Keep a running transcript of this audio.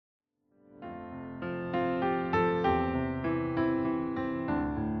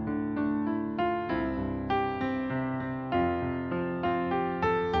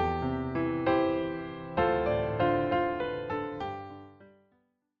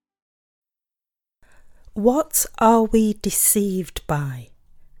What are we deceived by?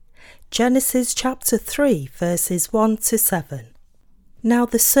 Genesis chapter 3 verses 1 to 7. Now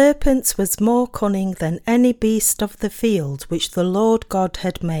the serpent was more cunning than any beast of the field which the Lord God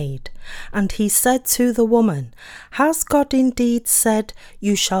had made. And he said to the woman, Has God indeed said,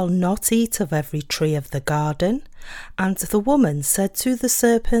 You shall not eat of every tree of the garden? And the woman said to the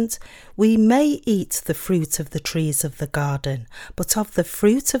serpent, We may eat the fruit of the trees of the garden, but of the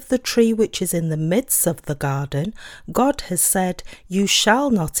fruit of the tree which is in the midst of the garden, God has said, You shall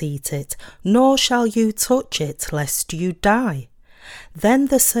not eat it, nor shall you touch it, lest you die. Then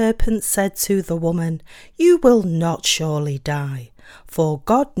the serpent said to the woman, You will not surely die, for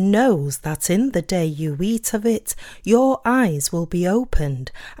God knows that in the day you eat of it, your eyes will be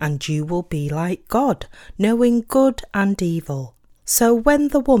opened, and you will be like God, knowing good and evil. So when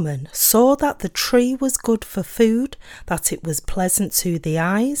the woman saw that the tree was good for food, that it was pleasant to the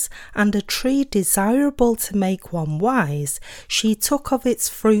eyes, and a tree desirable to make one wise, she took of its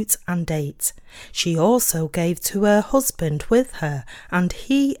fruit and ate. She also gave to her husband with her, and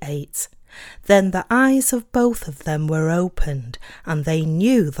he ate. Then the eyes of both of them were opened, and they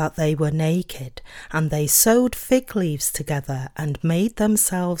knew that they were naked, and they sewed fig leaves together and made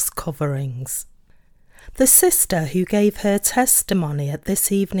themselves coverings. The sister who gave her testimony at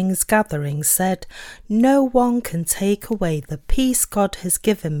this evening's gathering said, No one can take away the peace God has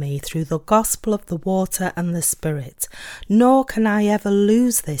given me through the gospel of the water and the Spirit, nor can I ever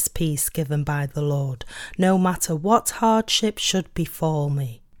lose this peace given by the Lord, no matter what hardship should befall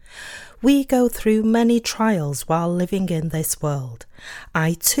me. We go through many trials while living in this world.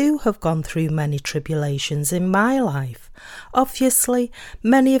 I too have gone through many tribulations in my life. Obviously,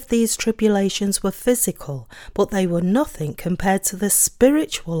 many of these tribulations were physical, but they were nothing compared to the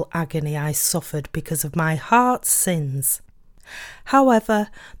spiritual agony I suffered because of my heart's sins. However,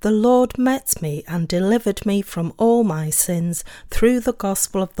 the Lord met me and delivered me from all my sins through the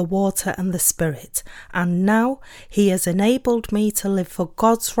gospel of the water and the Spirit, and now he has enabled me to live for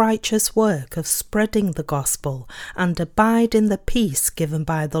God's righteous work of spreading the gospel and abide in the peace given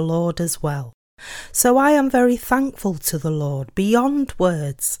by the Lord as well. So I am very thankful to the Lord beyond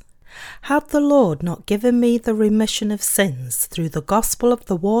words. Had the Lord not given me the remission of sins through the gospel of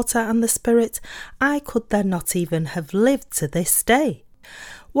the water and the Spirit, I could then not even have lived to this day.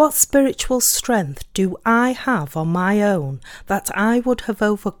 What spiritual strength do I have on my own that I would have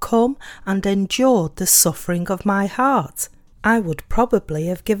overcome and endured the suffering of my heart? I would probably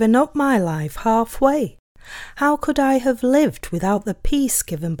have given up my life halfway. How could I have lived without the peace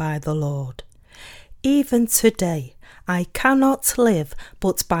given by the Lord? Even today, I cannot live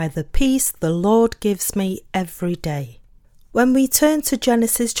but by the peace the Lord gives me every day. When we turn to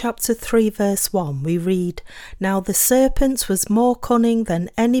Genesis chapter 3 verse 1, we read, Now the serpent was more cunning than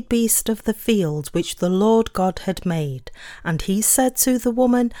any beast of the field which the Lord God had made. And he said to the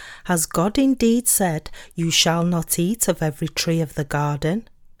woman, Has God indeed said, You shall not eat of every tree of the garden?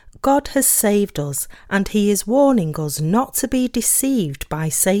 God has saved us, and he is warning us not to be deceived by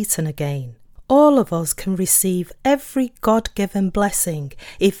Satan again. All of us can receive every God-given blessing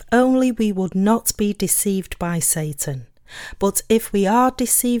if only we would not be deceived by Satan. But if we are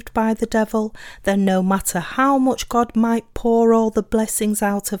deceived by the devil, then no matter how much God might pour all the blessings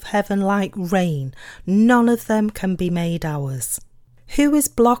out of heaven like rain, none of them can be made ours. Who is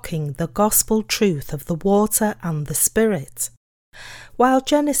blocking the gospel truth of the water and the Spirit? While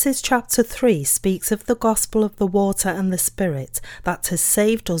Genesis chapter 3 speaks of the gospel of the water and the Spirit that has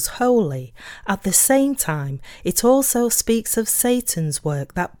saved us wholly, at the same time it also speaks of Satan's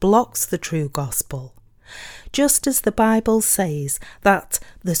work that blocks the true gospel. Just as the Bible says that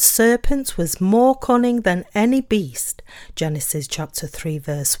the serpent was more cunning than any beast, Genesis chapter 3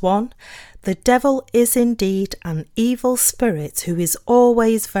 verse 1, the devil is indeed an evil spirit who is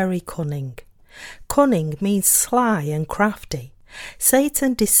always very cunning. Cunning means sly and crafty.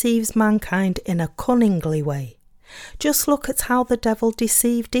 Satan deceives mankind in a cunningly way. Just look at how the devil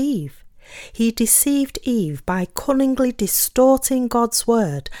deceived Eve. He deceived Eve by cunningly distorting God's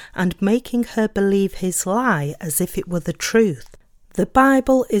word and making her believe his lie as if it were the truth. The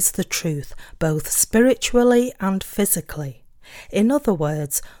Bible is the truth, both spiritually and physically. In other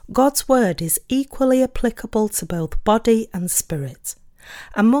words, God's word is equally applicable to both body and spirit.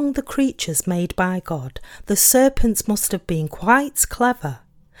 Among the creatures made by God, the serpent must have been quite clever.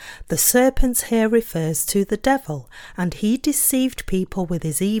 The serpent here refers to the devil, and he deceived people with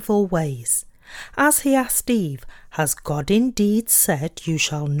his evil ways. As he asked Eve, Has God indeed said, You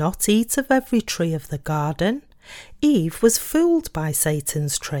shall not eat of every tree of the garden? Eve was fooled by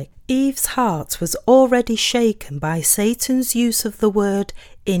Satan's trick. Eve's heart was already shaken by Satan's use of the word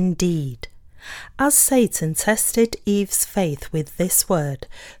indeed. As Satan tested Eve's faith with this word,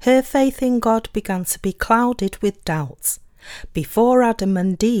 her faith in God began to be clouded with doubts. Before Adam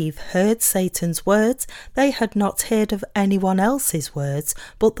and Eve heard Satan's words, they had not heard of anyone else's words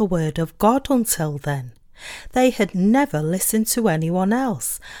but the word of God until then. They had never listened to anyone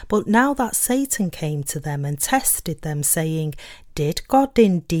else, but now that Satan came to them and tested them, saying, "Did God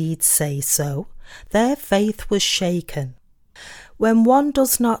indeed say so?" their faith was shaken. When one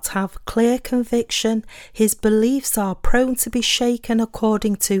does not have clear conviction, his beliefs are prone to be shaken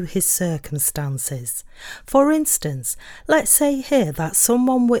according to his circumstances. For instance, let's say here that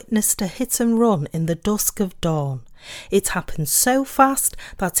someone witnessed a hit and run in the dusk of dawn. It happened so fast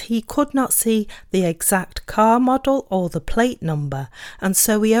that he could not see the exact car model or the plate number, and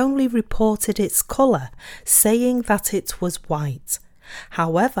so he only reported its colour, saying that it was white.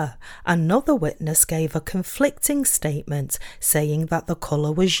 However, another witness gave a conflicting statement, saying that the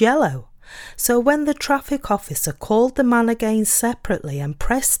colour was yellow. So when the traffic officer called the man again separately and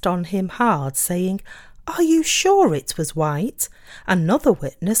pressed on him hard, saying, "Are you sure it was white?" another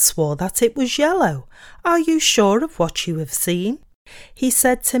witness swore that it was yellow. "Are you sure of what you have seen?" He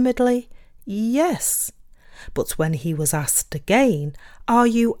said timidly, "Yes." But when he was asked again, "Are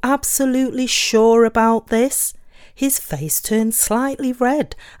you absolutely sure about this?" his face turned slightly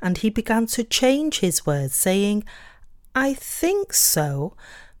red and he began to change his words, saying, "I think so,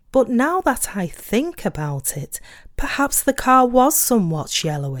 but now that I think about it, perhaps the car was somewhat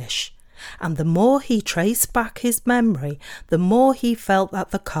yellowish." And the more he traced back his memory, the more he felt that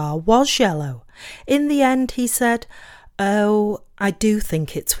the car was yellow. In the end he said, "Oh, I do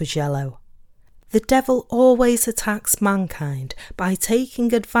think it was yellow." The devil always attacks mankind by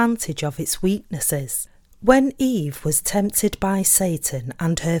taking advantage of its weaknesses. When Eve was tempted by Satan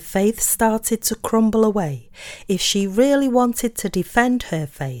and her faith started to crumble away, if she really wanted to defend her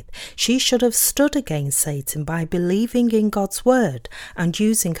faith, she should have stood against Satan by believing in God's word and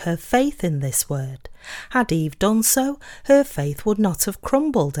using her faith in this word. Had Eve done so, her faith would not have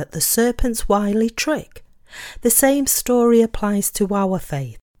crumbled at the serpent's wily trick. The same story applies to our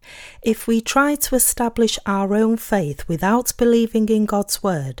faith. If we try to establish our own faith without believing in God's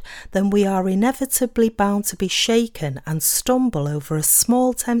word, then we are inevitably bound to be shaken and stumble over a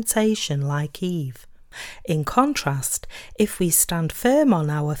small temptation like Eve. In contrast, if we stand firm on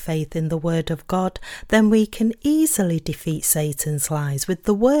our faith in the word of God, then we can easily defeat Satan's lies with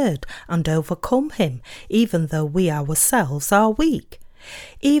the word and overcome him, even though we ourselves are weak.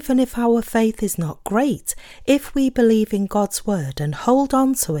 Even if our faith is not great, if we believe in God's word and hold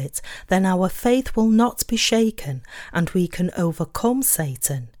on to it, then our faith will not be shaken and we can overcome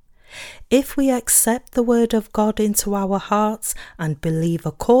Satan. If we accept the word of God into our hearts and believe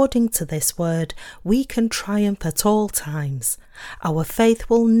according to this word, we can triumph at all times. Our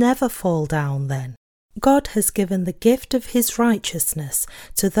faith will never fall down then. God has given the gift of his righteousness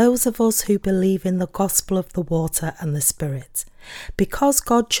to those of us who believe in the gospel of the water and the Spirit. Because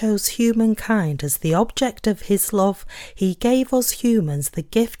God chose humankind as the object of his love, he gave us humans the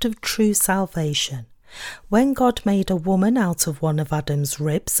gift of true salvation. When God made a woman out of one of Adam's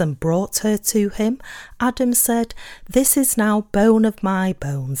ribs and brought her to him, Adam said, "This is now bone of my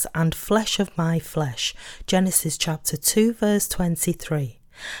bones and flesh of my flesh." Genesis chapter 2 verse 23.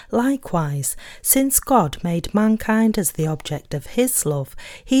 Likewise, since God made mankind as the object of his love,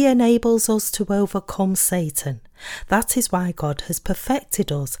 he enables us to overcome Satan. That is why God has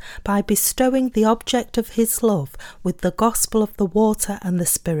perfected us by bestowing the object of his love with the gospel of the water and the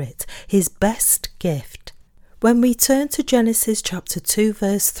Spirit, his best gift. When we turn to Genesis chapter 2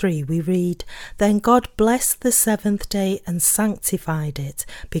 verse 3, we read, "Then God blessed the seventh day and sanctified it,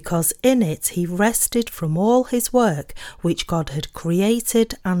 because in it he rested from all his work which God had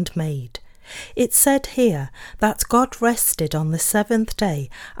created and made." It said here that God rested on the seventh day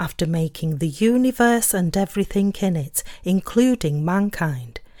after making the universe and everything in it, including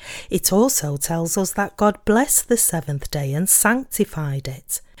mankind. It also tells us that God blessed the seventh day and sanctified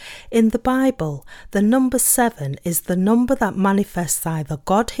it. In the Bible, the number 7 is the number that manifests either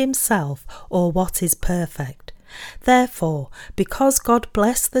God himself or what is perfect. Therefore, because God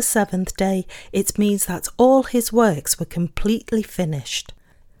blessed the seventh day, it means that all his works were completely finished.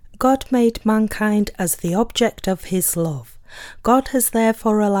 God made mankind as the object of his love. God has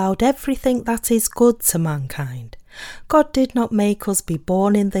therefore allowed everything that is good to mankind. God did not make us be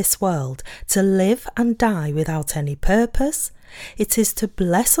born in this world to live and die without any purpose. It is to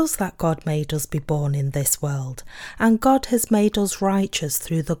bless us that God made us be born in this world, and God has made us righteous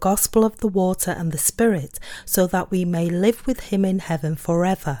through the gospel of the water and the Spirit, so that we may live with him in heaven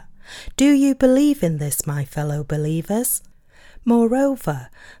forever. Do you believe in this, my fellow believers? Moreover,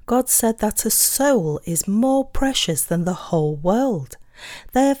 God said that a soul is more precious than the whole world.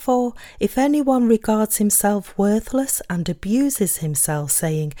 Therefore, if anyone regards himself worthless and abuses himself,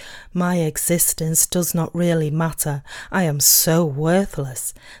 saying, "My existence does not really matter, I am so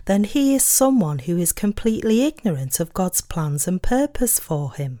worthless," then he is someone who is completely ignorant of God's plans and purpose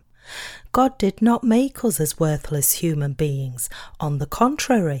for him. God did not make us as worthless human beings. On the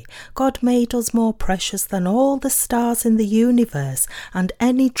contrary, God made us more precious than all the stars in the universe and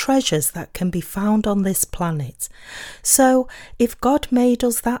any treasures that can be found on this planet. So, if God made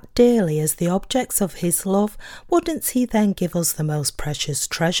us that dearly as the objects of his love, wouldn't he then give us the most precious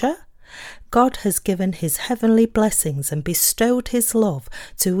treasure? God has given his heavenly blessings and bestowed his love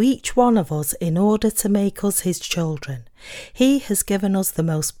to each one of us in order to make us his children. He has given us the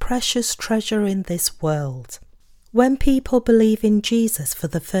most precious treasure in this world. When people believe in Jesus for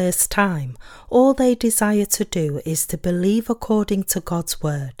the first time, all they desire to do is to believe according to God's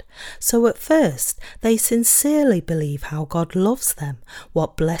word. So at first, they sincerely believe how God loves them,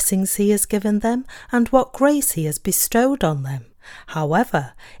 what blessings he has given them, and what grace he has bestowed on them.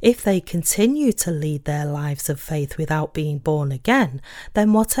 However, if they continue to lead their lives of faith without being born again,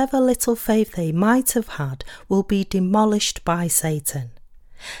 then whatever little faith they might have had will be demolished by Satan.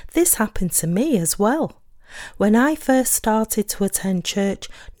 This happened to me as well. When I first started to attend church,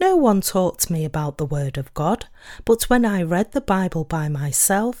 no one taught me about the Word of God, but when I read the Bible by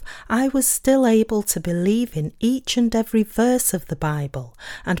myself, I was still able to believe in each and every verse of the Bible,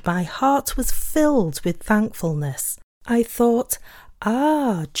 and my heart was filled with thankfulness. I thought,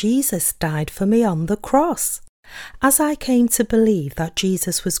 Jesus died for me on the cross. As I came to believe that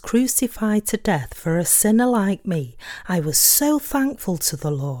Jesus was crucified to death for a sinner like me, I was so thankful to the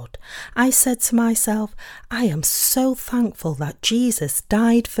Lord. I said to myself, I am so thankful that Jesus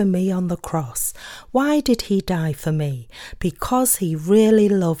died for me on the cross. Why did he die for me? Because he really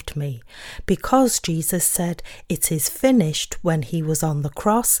loved me. Because Jesus said, "It is finished," when he was on the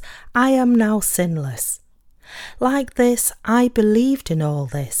cross, I am now sinless. Like this, I believed in all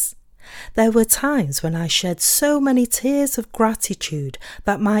this. There were times when I shed so many tears of gratitude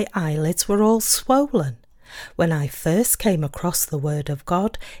that my eyelids were all swollen. When I first came across the Word of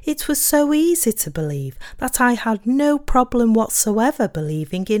God, it was so easy to believe that I had no problem whatsoever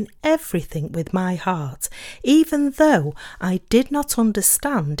believing in everything with my heart, even though I did not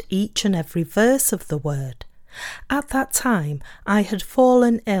understand each and every verse of the Word. At that time, I had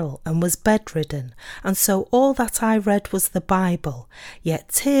fallen ill and was bedridden, and so all that I read was the Bible, yet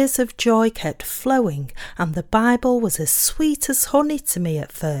tears of joy kept flowing, and the Bible was as sweet as honey to me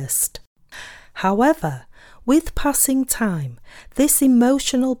at first. However, with passing time, this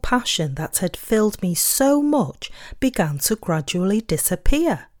emotional passion that had filled me so much began to gradually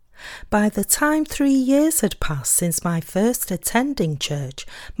disappear. By the time 3 years had passed since my first attending church,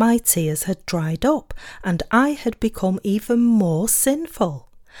 my tears had dried up and I had become even more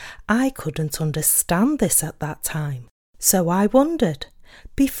sinful. I couldn't understand this at that time, so I wondered.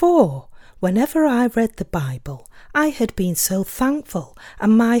 Before, whenever I read the Bible, I had been so thankful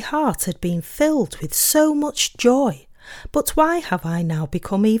and my heart had been filled with so much joy. But why have I now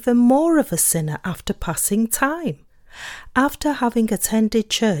become even more of a sinner after passing time? After having attended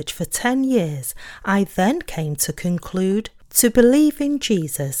church for 10 years, I then came to conclude to believe in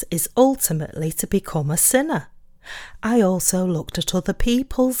Jesus is ultimately to become a sinner. I also looked at other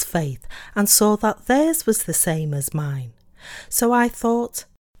people's faith and saw that theirs was the same as mine. So I thought,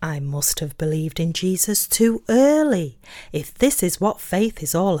 I must have believed in Jesus too early. If this is what faith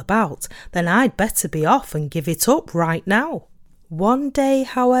is all about, then I'd better be off and give it up right now. One day,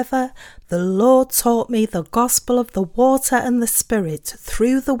 however, the Lord taught me the gospel of the water and the Spirit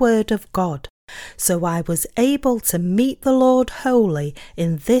through the Word of God, so I was able to meet the Lord wholly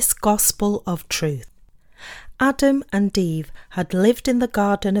in this gospel of truth. Adam and Eve had lived in the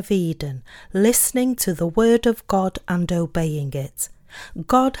Garden of Eden, listening to the Word of God and obeying it.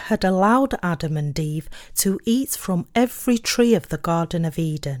 God had allowed Adam and Eve to eat from every tree of the Garden of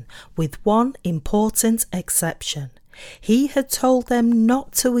Eden, with one important exception. He had told them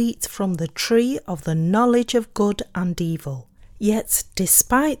not to eat from the tree of the knowledge of good and evil. Yet,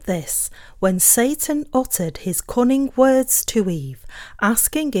 despite this, when Satan uttered his cunning words to Eve,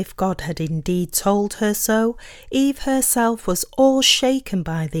 asking if God had indeed told her so, Eve herself was all shaken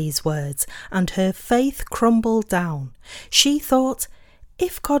by these words, and her faith crumbled down. She thought,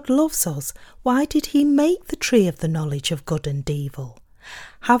 if God loves us, why did he make the tree of the knowledge of good and evil?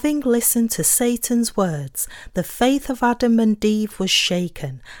 Having listened to Satan's words, the faith of Adam and Eve was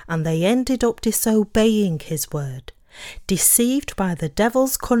shaken, and they ended up disobeying his word. Deceived by the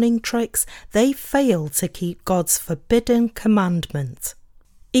devil's cunning tricks, they fail to keep God's forbidden commandment.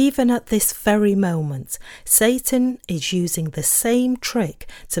 Even at this very moment, Satan is using the same trick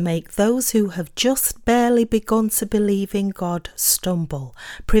to make those who have just barely begun to believe in God stumble,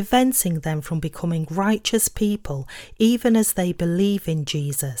 preventing them from becoming righteous people even as they believe in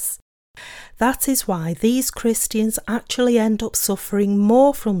Jesus. That is why these Christians actually end up suffering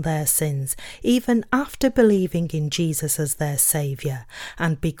more from their sins even after believing in Jesus as their Saviour,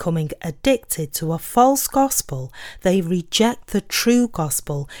 and becoming addicted to a false gospel. They reject the true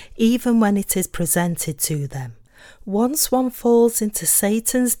gospel even when it is presented to them. Once one falls into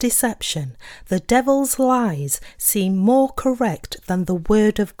Satan's deception, the devil's lies seem more correct than the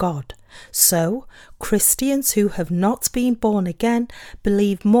Word of God. So, Christians who have not been born again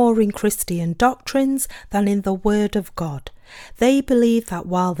believe more in Christian doctrines than in the Word of God. They believe that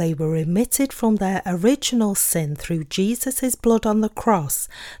while they were remitted from their original sin through Jesus' blood on the cross,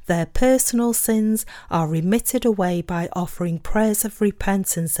 their personal sins are remitted away by offering prayers of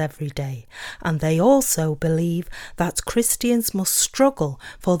repentance every day. And they also believe that Christians must struggle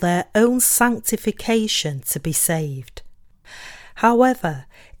for their own sanctification to be saved. However,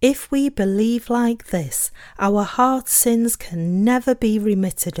 if we believe like this, our heart sins can never be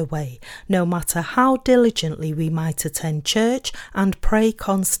remitted away, no matter how diligently we might attend church and pray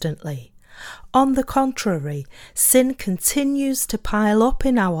constantly. On the contrary, sin continues to pile up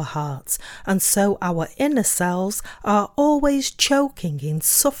in our hearts, and so our inner selves are always choking in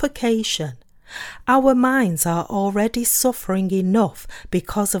suffocation. Our minds are already suffering enough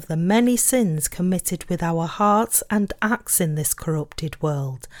because of the many sins committed with our hearts and acts in this corrupted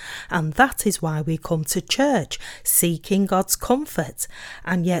world, and that is why we come to church seeking God's comfort,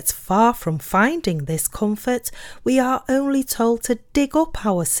 and yet far from finding this comfort, we are only told to dig up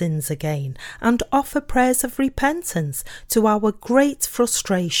our sins again and offer prayers of repentance, to our great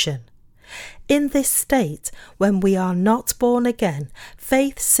frustration. In this state, when we are not born again,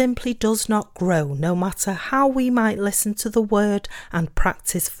 faith simply does not grow, no matter how we might listen to the word and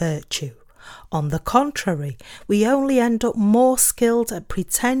practice virtue. On the contrary, we only end up more skilled at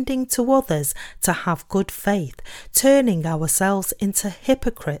pretending to others to have good faith, turning ourselves into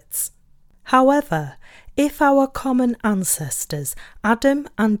hypocrites. However, if our common ancestors, Adam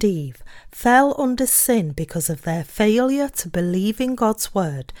and Eve, fell under sin because of their failure to believe in God's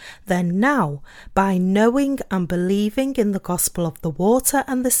word, then now, by knowing and believing in the gospel of the water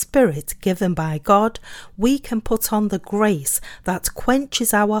and the Spirit given by God, we can put on the grace that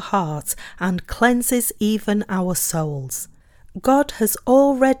quenches our hearts and cleanses even our souls. God has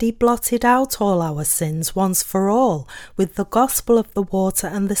already blotted out all our sins once for all with the gospel of the water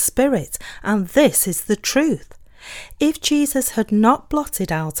and the Spirit, and this is the truth. If Jesus had not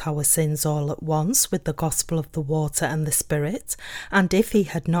blotted out our sins all at once with the gospel of the water and the Spirit, and if he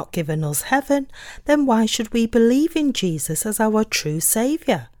had not given us heaven, then why should we believe in Jesus as our true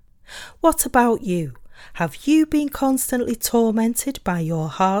Saviour? What about you? Have you been constantly tormented by your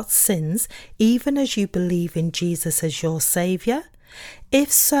heart's sins, even as you believe in Jesus as your Saviour?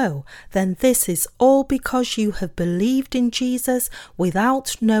 If so, then this is all because you have believed in Jesus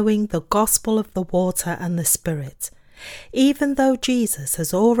without knowing the gospel of the water and the Spirit. Even though Jesus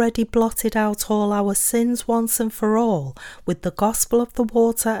has already blotted out all our sins once and for all with the gospel of the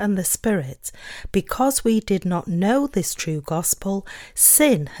water and the Spirit, because we did not know this true gospel,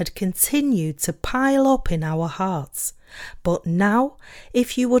 sin had continued to pile up in our hearts. But now,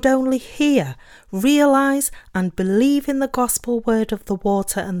 if you would only hear, realise and believe in the gospel word of the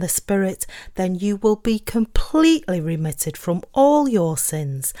water and the Spirit, then you will be completely remitted from all your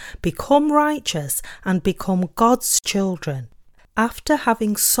sins, become righteous and become God's children. After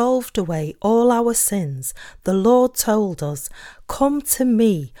having solved away all our sins, the Lord told us, "Come to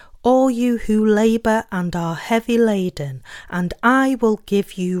me, all you who labour and are heavy laden, and I will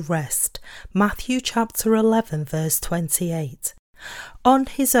give you rest." Matthew chapter 11 verse 28. On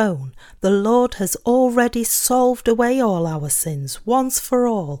his own, the Lord has already solved away all our sins once for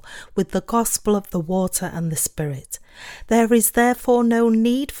all with the gospel of the water and the Spirit. There is therefore no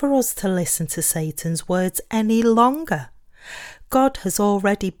need for us to listen to Satan's words any longer. God has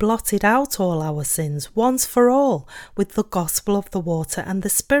already blotted out all our sins once for all with the gospel of the water and the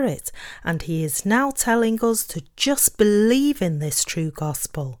Spirit, and he is now telling us to just believe in this true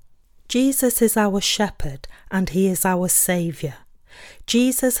gospel. Jesus is our shepherd and he is our Saviour.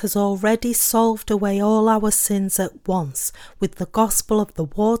 Jesus has already solved away all our sins at once with the gospel of the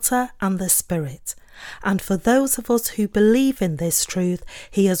water and the Spirit. And for those of us who believe in this truth,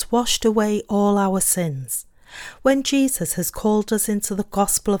 he has washed away all our sins. When Jesus has called us into the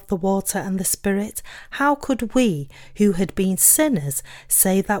gospel of the water and the Spirit, how could we, who had been sinners,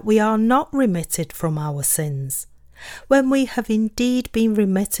 say that we are not remitted from our sins? When we have indeed been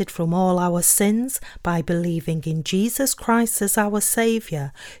remitted from all our sins by believing in Jesus Christ as our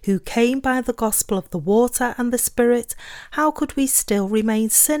Saviour, who came by the gospel of the water and the Spirit, how could we still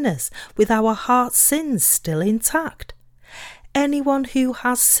remain sinners with our heart's sins still intact? Anyone who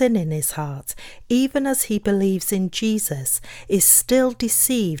has sin in his heart, even as he believes in Jesus, is still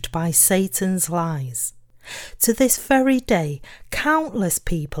deceived by Satan's lies. To this very day, countless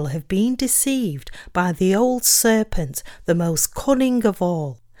people have been deceived by the old serpent, the most cunning of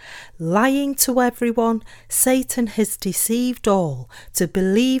all. Lying to everyone, Satan has deceived all to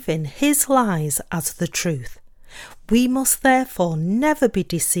believe in his lies as the truth. We must therefore never be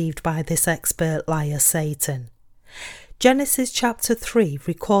deceived by this expert liar Satan. Genesis chapter 3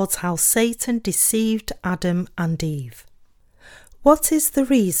 records how Satan deceived Adam and Eve. What is the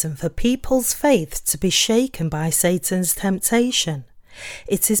reason for people's faith to be shaken by Satan's temptation?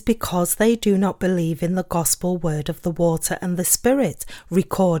 It is because they do not believe in the gospel word of the water and the Spirit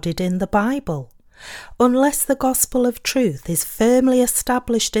recorded in the Bible. Unless the gospel of truth is firmly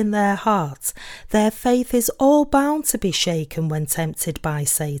established in their hearts, their faith is all bound to be shaken when tempted by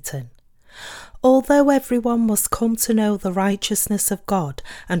Satan. Although everyone must come to know the righteousness of God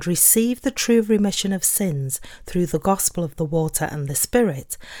and receive the true remission of sins through the gospel of the water and the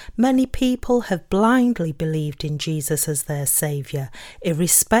Spirit, many people have blindly believed in Jesus as their Saviour,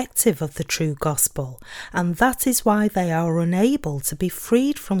 irrespective of the true gospel, and that is why they are unable to be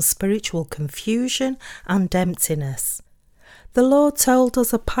freed from spiritual confusion and emptiness. The Lord told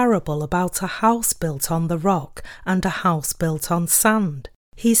us a parable about a house built on the rock and a house built on sand.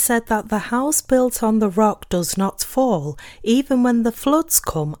 He said that the house built on the rock does not fall, even when the floods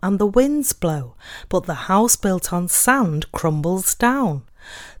come and the winds blow, but the house built on sand crumbles down.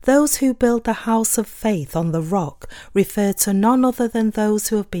 Those who build the house of faith on the rock refer to none other than those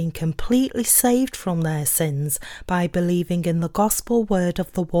who have been completely saved from their sins by believing in the gospel word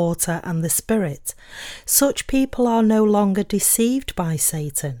of the water and the Spirit. Such people are no longer deceived by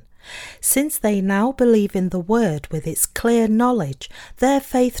Satan. Since they now believe in the word with its clear knowledge, their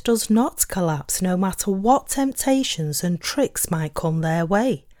faith does not collapse no matter what temptations and tricks might come their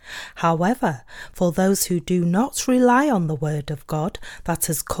way. However, for those who do not rely on the word of God that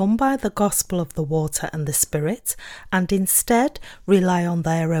has come by the gospel of the water and the Spirit, and instead rely on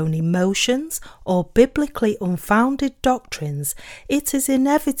their own emotions or biblically unfounded doctrines, it is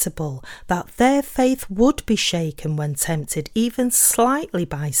inevitable that their faith would be shaken when tempted even slightly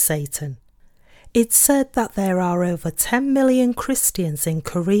by Satan. It's said that there are over 10 million Christians in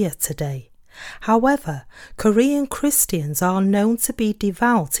Korea today. However, Korean Christians are known to be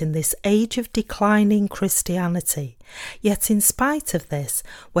devout in this age of declining Christianity. Yet in spite of this,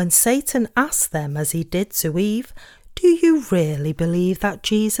 when Satan asked them, as he did to Eve, "Do you really believe that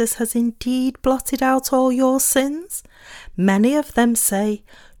Jesus has indeed blotted out all your sins?" many of them say,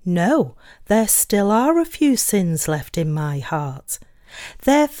 "No, there still are a few sins left in my heart."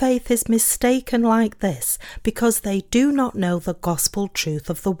 Their faith is mistaken like this because they do not know the gospel truth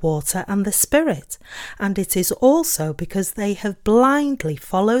of the water and the Spirit, and it is also because they have blindly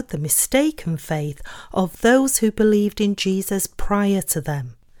followed the mistaken faith of those who believed in Jesus prior to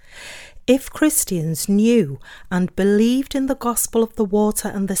them. If Christians knew and believed in the gospel of the water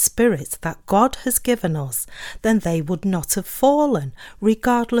and the Spirit that God has given us, then they would not have fallen,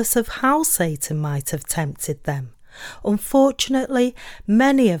 regardless of how Satan might have tempted them. Unfortunately,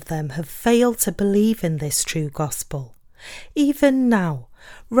 many of them have failed to believe in this true gospel. Even now,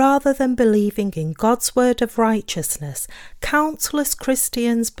 rather than believing in God's word of righteousness, countless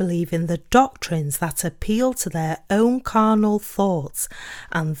Christians believe in the doctrines that appeal to their own carnal thoughts,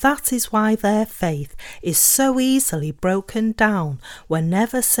 and that is why their faith is so easily broken down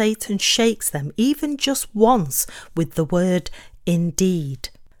whenever Satan shakes them even just once with the word "indeed."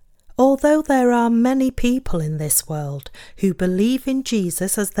 Although there are many people in this world who believe in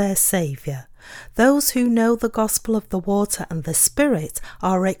Jesus as their Saviour, those who know the gospel of the water and the Spirit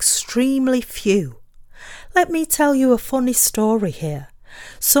are extremely few. Let me tell you a funny story here.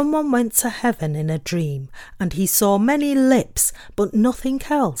 Someone went to heaven in a dream, and he saw many lips but nothing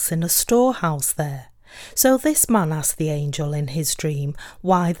else in a storehouse there. So this man asked the angel in his dream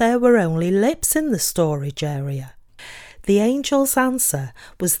why there were only lips in the storage area. The angel's answer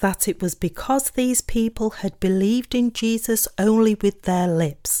was that it was because these people had believed in Jesus only with their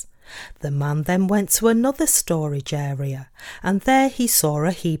lips. The man then went to another storage area, and there he saw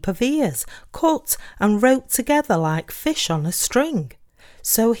a heap of ears, cut and roped together like fish on a string.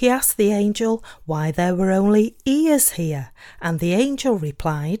 So he asked the angel why there were only ears here, and the angel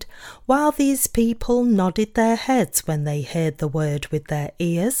replied, "While these people nodded their heads when they heard the word with their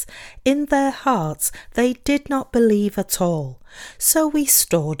ears, in their hearts they did not believe at all. So we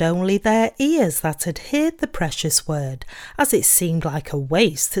stored only their ears that had heard the precious word, as it seemed like a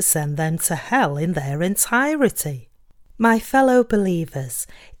waste to send them to hell in their entirety." My fellow believers,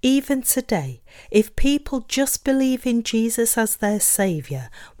 even today, if people just believe in Jesus as their Saviour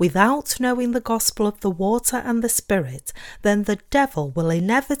without knowing the gospel of the water and the Spirit, then the devil will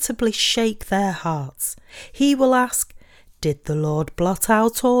inevitably shake their hearts. He will ask, "Did the Lord blot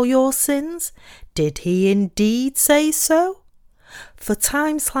out all your sins? Did he indeed say so?" For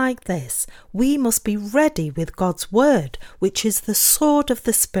times like this, we must be ready with God's word, which is the sword of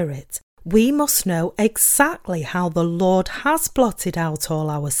the Spirit. We must know exactly how the Lord has blotted out all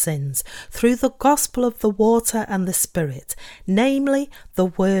our sins through the gospel of the water and the Spirit, namely the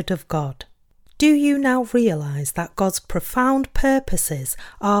Word of God. Do you now realise that God's profound purposes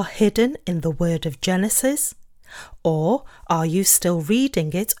are hidden in the Word of Genesis? Or are you still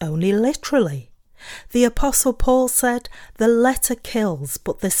reading it only literally? The Apostle Paul said, "The letter kills,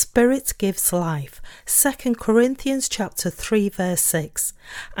 but the Spirit gives life." 2 Corinthians chapter 3 verse 6.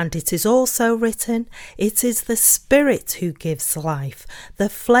 And it is also written, "It is the Spirit who gives life. The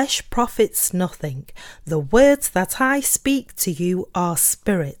flesh profits nothing. The words that I speak to you are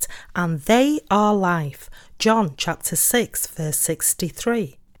spirit, and they are life." John chapter 6 verse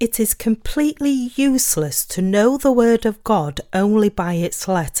 63. It is completely useless to know the Word of God only by its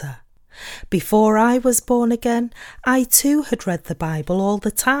letter. Before I was born again, I too had read the Bible all the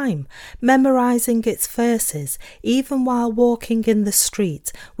time, memorising its verses even while walking in the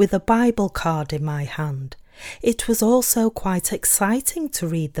street with a Bible card in my hand. It was also quite exciting to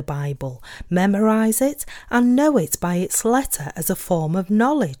read the Bible, memorise it and know it by its letter as a form of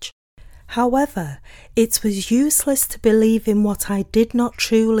knowledge. However, it was useless to believe in what I did not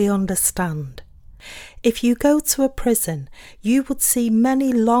truly understand. If you go to a prison, you would see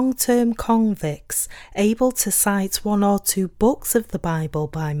many long-term convicts able to cite 1 or 2 books of the Bible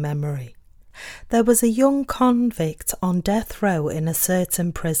by memory. There was a young convict on death row in a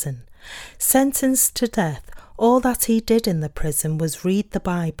certain prison. Sentenced to death, all that he did in the prison was read the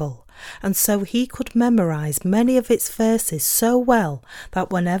Bible, and so he could memorise many of its verses so well that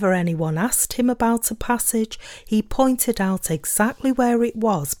whenever anyone asked him about a passage, he pointed out exactly where it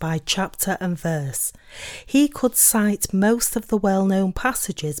was by chapter and verse. He could cite most of the well-known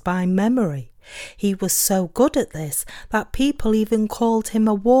passages by memory. He was so good at this that people even called him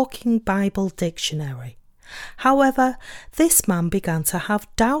a walking Bible dictionary. However, this man began to have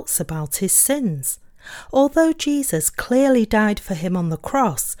doubts about his sins. Although Jesus clearly died for him on the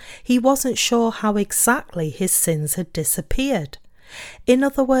cross, he wasn't sure how exactly his sins had disappeared. In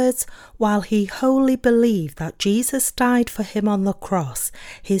other words, while he wholly believed that Jesus died for him on the cross,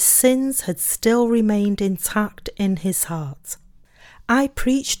 his sins had still remained intact in his heart. I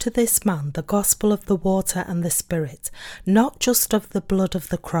preached to this man the gospel of the water and the Spirit, not just of the blood of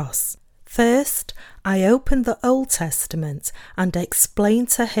the cross. First, I opened the Old Testament and explained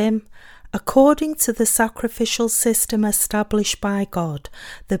to him, according to the sacrificial system established by God,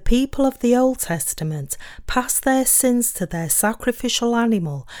 the people of the Old Testament passed their sins to their sacrificial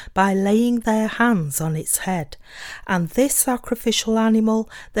animal by laying their hands on its head, and this sacrificial animal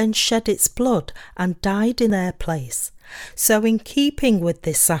then shed its blood and died in their place. So in keeping with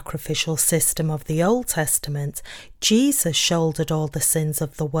this sacrificial system of the Old Testament, Jesus shouldered all the sins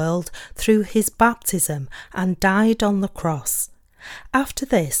of the world through his baptism and died on the cross. After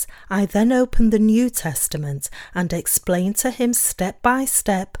this, I then opened the New Testament and explained to him step by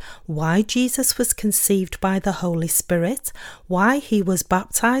step why Jesus was conceived by the Holy Spirit, why he was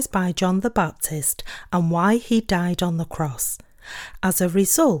baptized by John the Baptist, and why he died on the cross. As a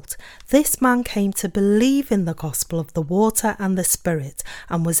result, this man came to believe in the gospel of the water and the Spirit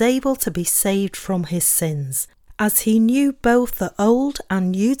and was able to be saved from his sins. As he knew both the Old and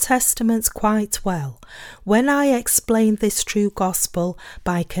New Testaments quite well, when I explained this true gospel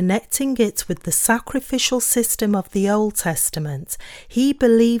by connecting it with the sacrificial system of the Old Testament, he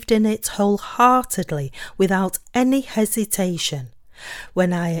believed in it wholeheartedly without any hesitation.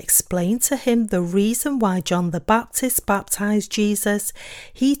 When I explained to him the reason why John the Baptist baptized Jesus,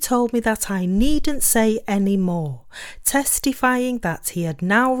 he told me that I needn't say any more, testifying that he had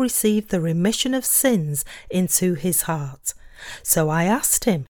now received the remission of sins into his heart. So I asked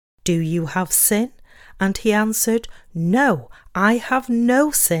him, "Do you have sin?" And he answered, "No, I have no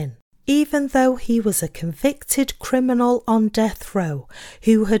sin." Even though he was a convicted criminal on death row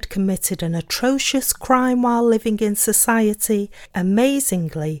who had committed an atrocious crime while living in society,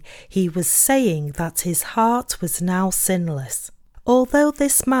 amazingly, he was saying that his heart was now sinless. Although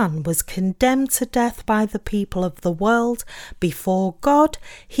this man was condemned to death by the people of the world, before God,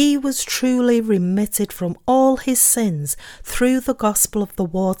 he was truly remitted from all his sins through the gospel of the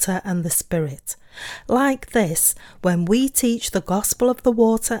water and the Spirit. Like this, when we teach the gospel of the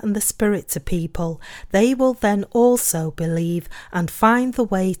water and the Spirit to people, they will then also believe and find the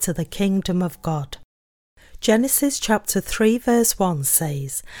way to the kingdom of God. Genesis chapter 3 verse 1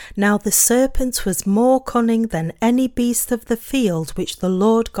 says, "Now the serpent was more cunning than any beast of the field which the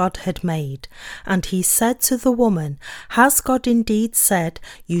Lord God had made. And he said to the woman, Has God indeed said,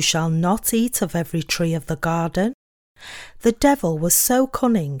 You shall not eat of every tree of the garden?" The devil was so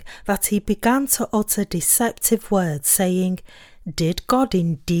cunning that he began to utter deceptive words, saying, "Did God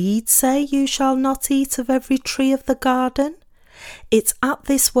indeed say you shall not eat of every tree of the garden?" It's at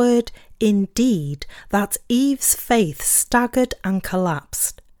this word, indeed, that Eve's faith staggered and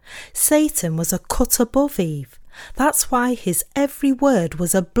collapsed. Satan was a cut above Eve. That's why his every word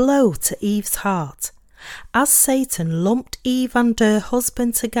was a blow to Eve's heart. As Satan lumped Eve and her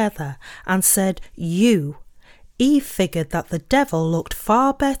husband together and said, "You," Eve figured that the devil looked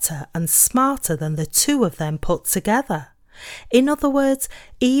far better and smarter than the two of them put together. In other words,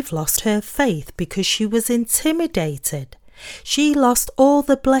 Eve lost her faith because she was intimidated. She lost all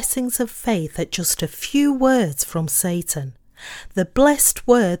the blessings of faith at just a few words from Satan. The blessed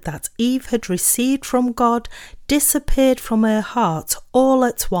word that Eve had received from God disappeared from her heart all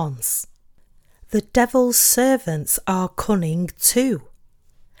at once. The devil's servants are cunning too.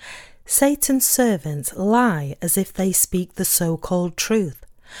 Satan's servants lie as if they speak the so-called truth.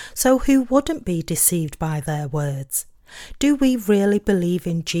 So who wouldn't be deceived by their words? Do we really believe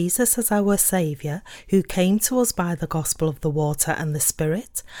in Jesus as our Saviour, who came to us by the gospel of the water and the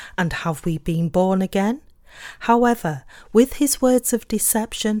Spirit? And have we been born again? However, with his words of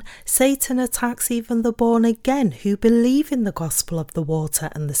deception, Satan attacks even the born again who believe in the gospel of the water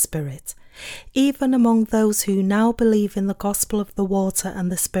and the Spirit. Even among those who now believe in the gospel of the water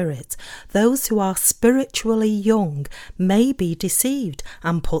and the Spirit, those who are spiritually young may be deceived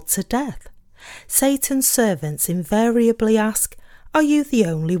and put to death. Satan's servants invariably ask, "Are you the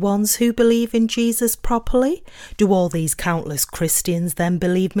only ones who believe in Jesus properly? Do all these countless Christians then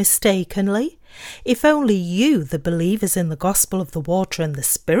believe mistakenly? If only you, the believers in the gospel of the water and the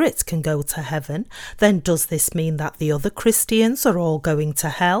Spirit, can go to heaven, then does this mean that the other Christians are all going to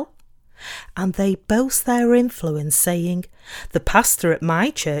hell?" And they boast their influence, saying, "The pastor at my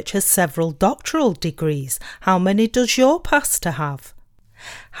church has several doctoral degrees. How many does your pastor have?"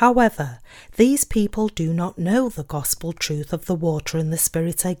 However, these people do not know the gospel truth of the water and the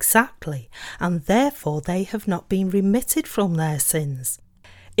Spirit exactly, and therefore they have not been remitted from their sins.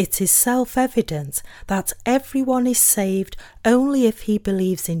 It is self-evident that everyone is saved only if he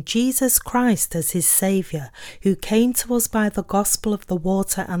believes in Jesus Christ as his Saviour, who came to us by the gospel of the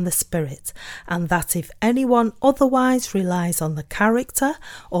water and the Spirit, and that if anyone otherwise relies on the character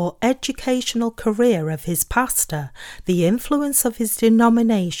or educational career of his pastor, the influence of his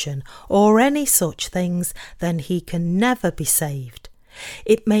denomination, or any such things, then he can never be saved.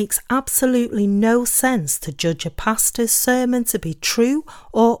 It makes absolutely no sense to judge a pastor's sermon to be true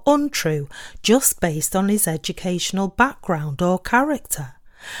or untrue just based on his educational background or character.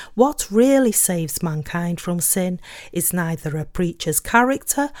 What really saves mankind from sin is neither a preacher's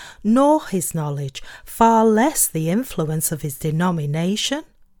character nor his knowledge, far less the influence of his denomination.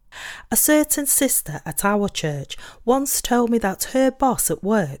 A certain sister at our church once told me that her boss at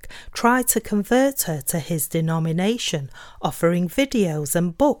work tried to convert her to his denomination, offering videos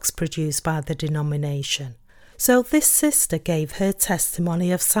and books produced by the denomination. So this sister gave her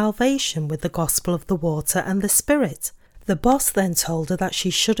testimony of salvation with the gospel of the water and the Spirit. The boss then told her that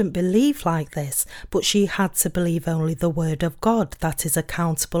she shouldn't believe like this, but she had to believe only the word of God that is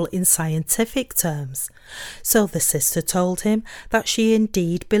accountable in scientific terms. So the sister told him that she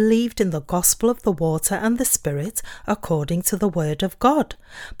indeed believed in the gospel of the water and the Spirit according to the word of God,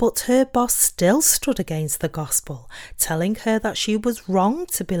 but her boss still stood against the gospel, telling her that she was wrong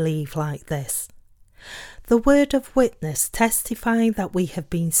to believe like this. The word of witness testifying that we have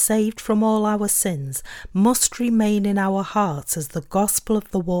been saved from all our sins must remain in our hearts as the gospel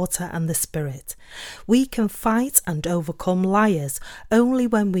of the water and the Spirit. We can fight and overcome liars only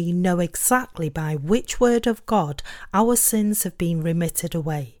when we know exactly by which word of God our sins have been remitted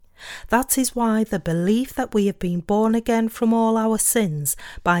away. That is why the belief that we have been born again from all our sins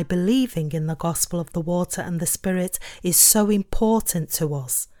by believing in the gospel of the water and the Spirit is so important to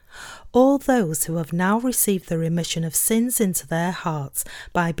us. All those who have now received the remission of sins into their hearts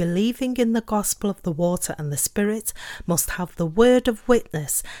by believing in the gospel of the water and the Spirit must have the word of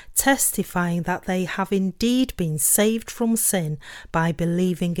witness, testifying that they have indeed been saved from sin by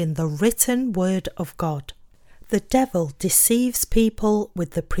believing in the written word of God. The devil deceives people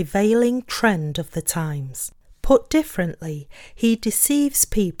with the prevailing trend of the times. Put differently, he deceives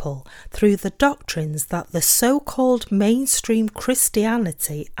people through the doctrines that the so-called mainstream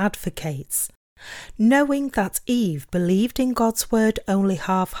Christianity advocates. Knowing that Eve believed in God's word only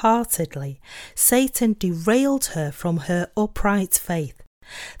half-heartedly, Satan derailed her from her upright faith.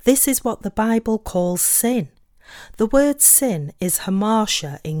 This is what the Bible calls sin. The word sin is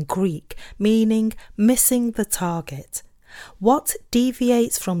hamartia in Greek, meaning missing the target. What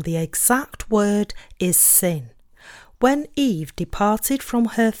deviates from the exact word is sin. When Eve departed from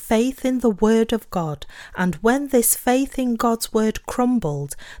her faith in the word of God, and when this faith in God's word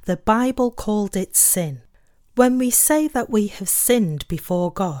crumbled, the Bible called it sin. When we say that we have sinned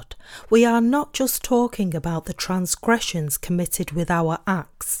before God, we are not just talking about the transgressions committed with our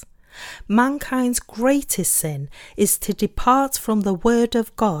acts. Mankind's greatest sin is to depart from the word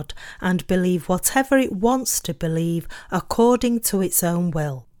of God and believe whatever it wants to believe according to its own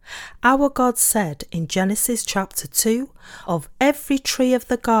will. Our God said in Genesis chapter 2, "Of every tree of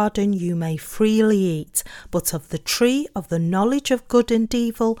the garden you may freely eat, but of the tree of the knowledge of good and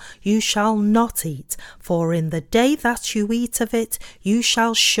evil you shall not eat, for in the day that you eat of it you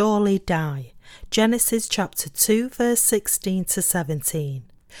shall surely die." Genesis chapter 2 verse 16 to 17.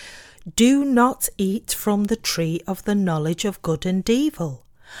 Do not eat from the tree of the knowledge of good and evil.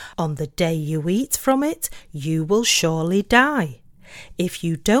 On the day you eat from it, you will surely die. If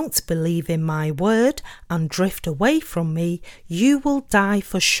you don't believe in my word and drift away from me, you will die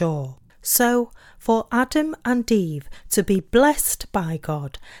for sure. So, for Adam and Eve to be blessed by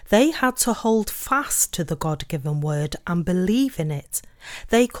God, they had to hold fast to the God-given word and believe in it.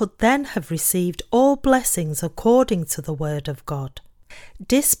 They could then have received all blessings according to the word of God.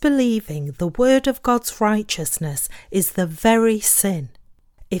 Disbelieving the word of God's righteousness is the very sin.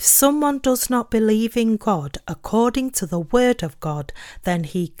 If someone does not believe in God according to the word of God, then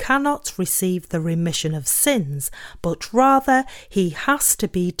he cannot receive the remission of sins, but rather he has to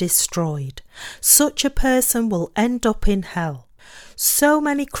be destroyed. Such a person will end up in hell. So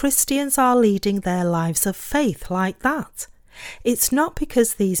many Christians are leading their lives of faith like that. It's not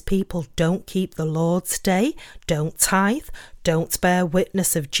because these people don't keep the Lord's Day, don't tithe, don't bear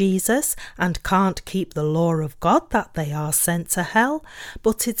witness of Jesus, and can't keep the law of God that they are sent to hell,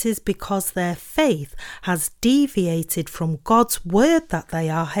 but it is because their faith has deviated from God's word that they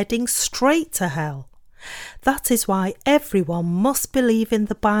are heading straight to hell. That is why everyone must believe in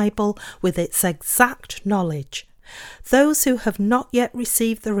the Bible with its exact knowledge. Those who have not yet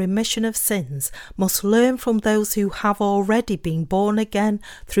received the remission of sins must learn from those who have already been born again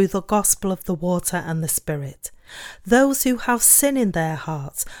through the gospel of the water and the Spirit. Those who have sin in their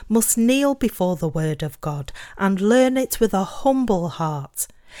hearts must kneel before the word of God and learn it with a humble heart.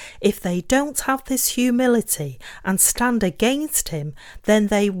 If they don't have this humility and stand against him, then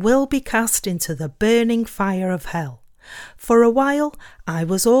they will be cast into the burning fire of hell. For a while, I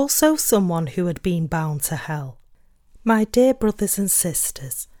was also someone who had been bound to hell. My dear brothers and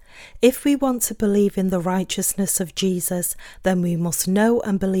sisters, if we want to believe in the righteousness of Jesus, then we must know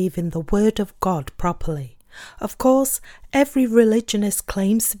and believe in the word of God properly. Of course, every religionist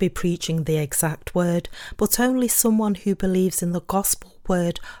claims to be preaching the exact word, but only someone who believes in the gospel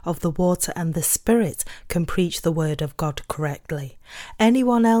word of the water and the Spirit can preach the word of God correctly.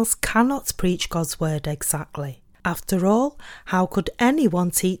 Anyone else cannot preach God's word exactly. After all, how could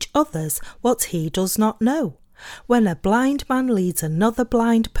anyone teach others what he does not know? When a blind man leads another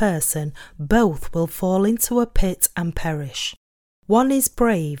blind person, both will fall into a pit and perish. One is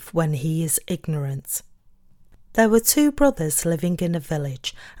brave when he is ignorant. There were two brothers living in a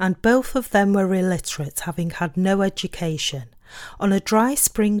village, and both of them were illiterate, having had no education. On a dry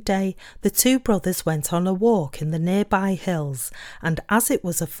spring day, the two brothers went on a walk in the nearby hills, and as it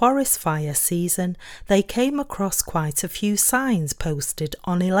was a forest fire season, they came across quite a few signs posted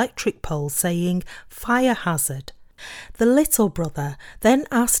on electric poles saying "Fire Hazard." The little brother then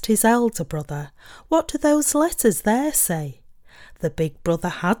asked his elder brother, "What do those letters there say?" The big brother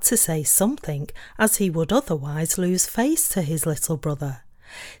had to say something, as he would otherwise lose face to his little brother.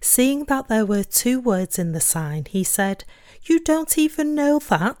 Seeing that there were two words in the sign, he said, "You don't even know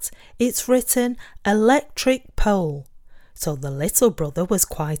that? It's written electric pole." So the little brother was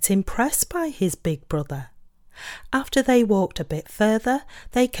quite impressed by his big brother. After they walked a bit further,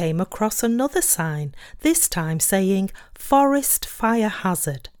 they came across another sign, this time saying "Forest Fire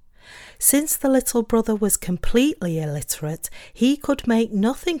Hazard." Since the little brother was completely illiterate, he could make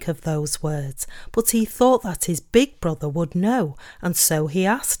nothing of those words, but he thought that his big brother would know, and so he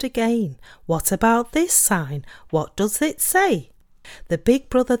asked again, "What about this sign? What does it say?" The big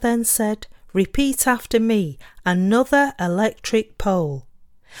brother then said, "Repeat after me, another electric pole."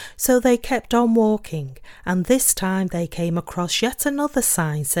 So they kept on walking, and this time they came across yet another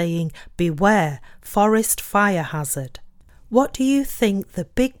sign saying, "Beware, forest fire hazard." What do you think the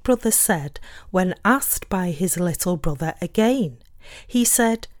big brother said when asked by his little brother again? He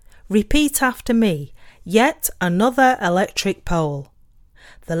said, "Repeat after me, yet another electric pole."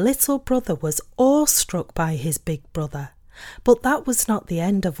 The little brother was awestruck by his big brother. But that was not the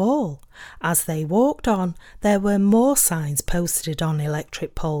end of all. As they walked on, there were more signs posted on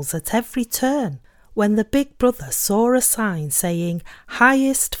electric poles at every turn. When the big brother saw a sign saying,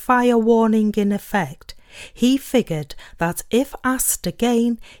 "Highest fire warning in effect," he figured that if asked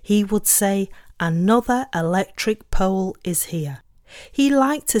again, he would say, "Another electric pole is here." He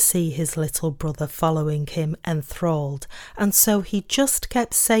liked to see his little brother following him enthralled, and so he just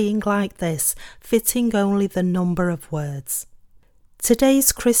kept saying like this, fitting only the number of words.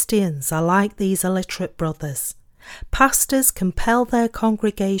 Today's Christians are like these illiterate brothers. Pastors compel their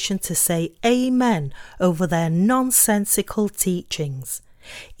congregation to say amen over their nonsensical teachings.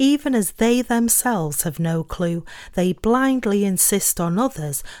 Even as they themselves have no clue, they blindly insist on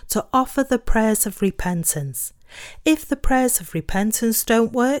others to offer the prayers of repentance. If the prayers of repentance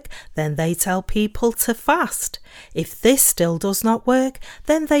don't work, then they tell people to fast. If this still does not work,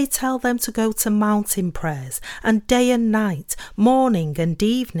 then they tell them to go to mountain prayers, and day and night, morning and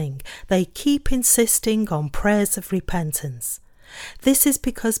evening, they keep insisting on prayers of repentance. This is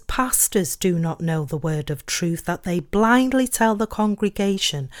because pastors do not know the word of truth that they blindly tell the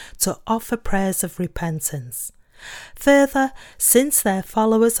congregation to offer prayers of repentance. Further, since their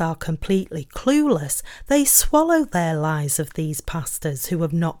followers are completely clueless, they swallow their lies of these pastors who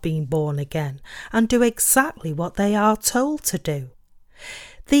have not been born again and do exactly what they are told to do.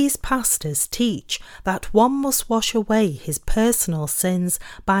 These pastors teach that one must wash away his personal sins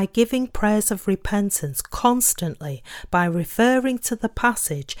by giving prayers of repentance constantly by referring to the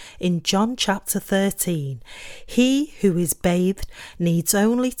passage in John chapter 13. He who is bathed needs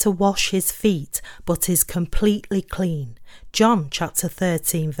only to wash his feet, but is completely clean. John chapter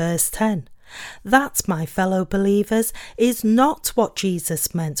 13 verse 10. That, my fellow believers, is not what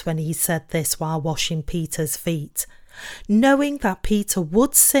Jesus meant when he said this while washing Peter's feet. Knowing that Peter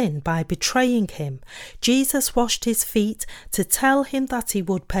would sin by betraying him, Jesus washed his feet to tell him that he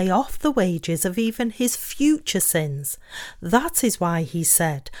would pay off the wages of even his future sins. That is why he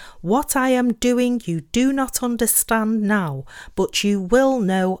said, "What I am doing you do not understand now, but you will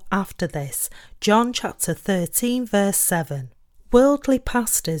know after this." John chapter 13 verse 7. Worldly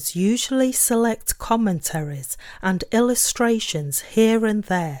pastors usually select commentaries and illustrations here and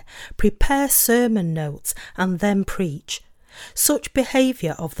there, prepare sermon notes, and then preach. Such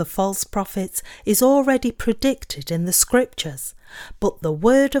behaviour of the false prophets is already predicted in the scriptures. But the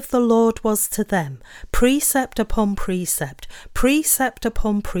word of the Lord was to them, precept upon precept, precept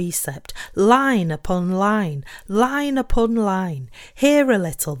upon precept, line upon line, line upon line, here a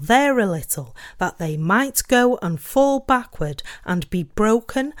little, there a little, that they might go and fall backward and be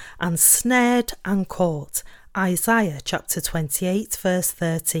broken and snared and caught. Isaiah chapter 28 verse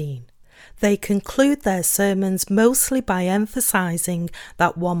 13. They conclude their sermons mostly by emphasizing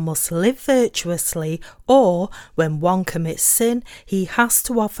that one must live virtuously, or when one commits sin, he has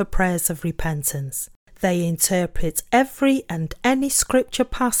to offer prayers of repentance. They interpret every and any scripture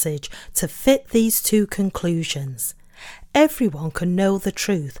passage to fit these two conclusions. Everyone can know the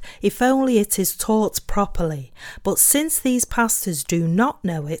truth if only it is taught properly, but since these pastors do not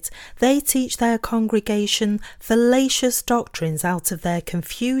know it, they teach their congregation fallacious doctrines out of their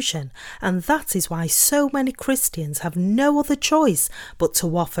confusion, and that is why so many Christians have no other choice but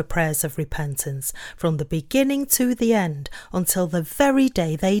to offer prayers of repentance from the beginning to the end until the very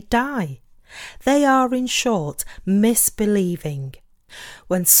day they die. They are, in short, misbelieving.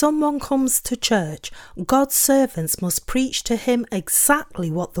 When someone comes to church, God's servants must preach to him exactly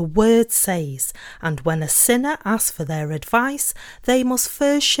what the word says, and when a sinner asks for their advice, they must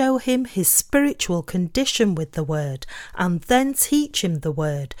first show him his spiritual condition with the word, and then teach him the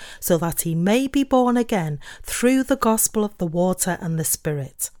word, so that he may be born again through the gospel of the water and the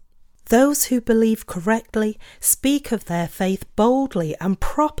Spirit. Those who believe correctly speak of their faith boldly and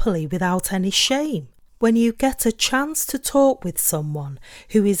properly without any shame. When you get a chance to talk with someone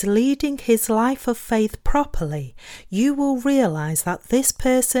who is leading his life of faith properly, you will realize that this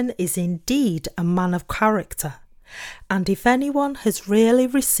person is indeed a man of character. And if anyone has really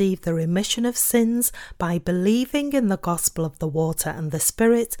received the remission of sins by believing in the gospel of the water and the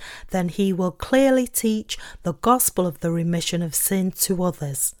Spirit, then he will clearly teach the gospel of the remission of sin to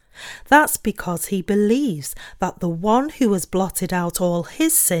others. That's because he believes that the one who has blotted out all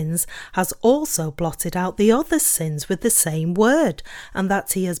his sins has also blotted out the other's sins with the same word, and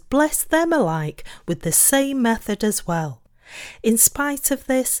that he has blessed them alike with the same method as well. In spite of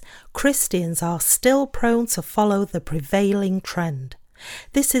this, Christians are still prone to follow the prevailing trend.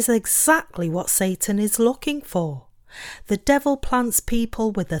 This is exactly what Satan is looking for. The devil plants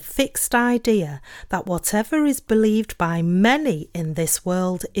people with a fixed idea that whatever is believed by many in this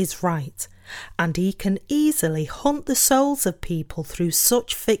world is right, and he can easily hunt the souls of people through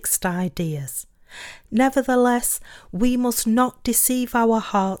such fixed ideas. Nevertheless, we must not deceive our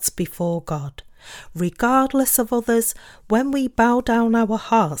hearts before God. Regardless of others, when we bow down our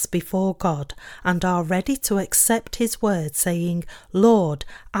hearts before God and are ready to accept his word, saying, "Lord,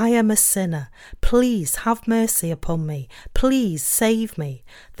 I am a sinner, please have mercy upon me, please save me,"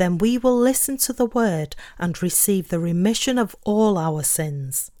 then we will listen to the word and receive the remission of all our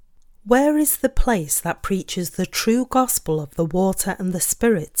sins. Where is the place that preaches the true gospel of the water and the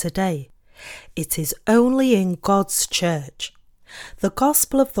Spirit today? It is only in God's church. The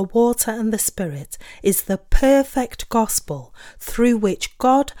gospel of the water and the Spirit is the perfect gospel through which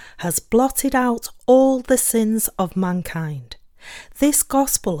God has blotted out all the sins of mankind. This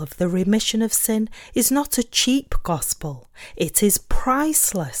gospel of the remission of sin is not a cheap gospel. It is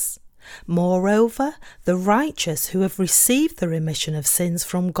priceless. Moreover, the righteous who have received the remission of sins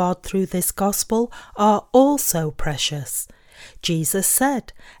from God through this gospel are also precious. Jesus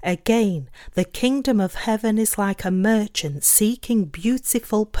said, again, the kingdom of heaven is like a merchant seeking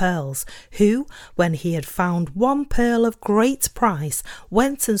beautiful pearls, who, when he had found one pearl of great price,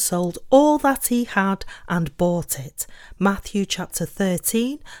 went and sold all that he had and bought it. Matthew chapter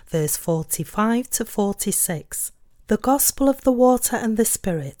 13, verse 45 to 46. The gospel of the water and the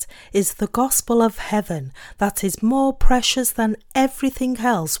Spirit is the gospel of heaven that is more precious than everything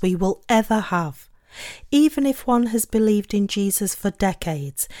else we will ever have. Even if one has believed in Jesus for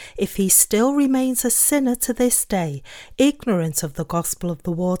decades, if he still remains a sinner to this day, ignorant of the gospel of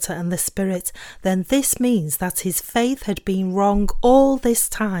the water and the Spirit, then this means that his faith had been wrong all this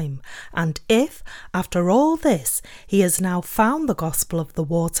time. And if, after all this, he has now found the gospel of the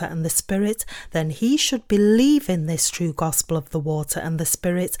water and the Spirit, then he should believe in this true gospel of the water and the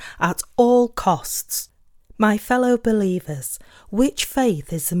Spirit at all costs. My fellow believers, which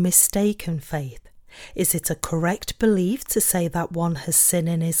faith is a mistaken faith? Is it a correct belief to say that one has sin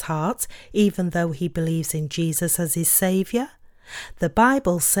in his heart, even though he believes in Jesus as his Saviour? The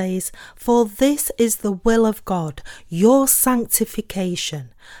Bible says, "For this is the will of God, your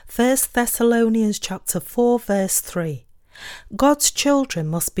sanctification." 1 Thessalonians chapter 4, verse 3. God's children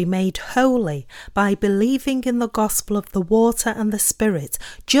must be made holy by believing in the gospel of the water and the Spirit,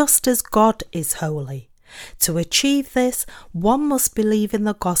 just as God is holy. To achieve this, one must believe in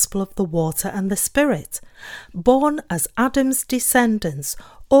the gospel of the water and the Spirit. Born as Adam's descendants,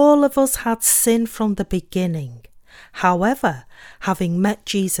 all of us had sin from the beginning. However, having met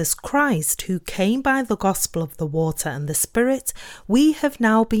Jesus Christ, who came by the gospel of the water and the Spirit, we have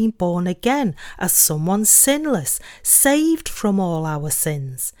now been born again as someone sinless, saved from all our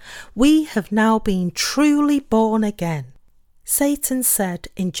sins. We have now been truly born again. Satan said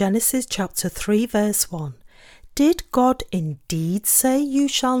in Genesis chapter 3 verse 1, "Did God indeed say you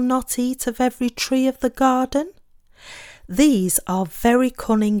shall not eat of every tree of the garden?" These are very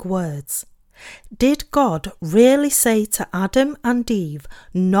cunning words. Did God really say to Adam and Eve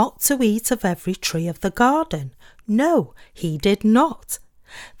not to eat of every tree of the garden? No, he did not.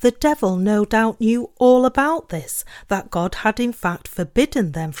 The devil no doubt knew all about this, that God had in fact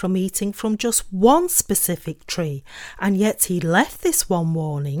forbidden them from eating from just one specific tree, and yet he left this one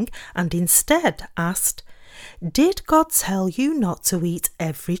warning and instead asked, "Did God tell you not to eat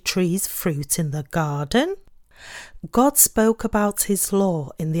every tree's fruit in the garden?" God spoke about his law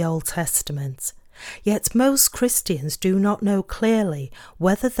in the Old Testament, yet most Christians do not know clearly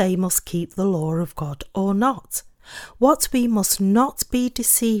whether they must keep the law of God or not. What we must not be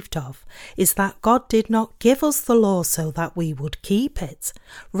deceived of is that God did not give us the law so that we would keep it.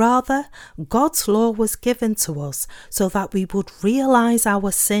 Rather, God's law was given to us so that we would realize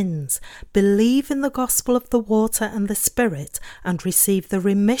our sins, believe in the gospel of the water and the Spirit, and receive the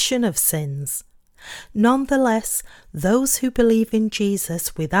remission of sins. Nonetheless, those who believe in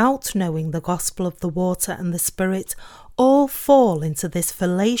Jesus without knowing the gospel of the water and the Spirit all fall into this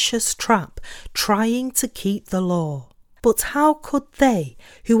fallacious trap, trying to keep the law. But how could they,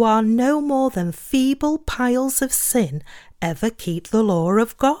 who are no more than feeble piles of sin, ever keep the law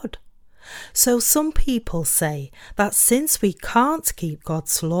of God? So some people say that since we can't keep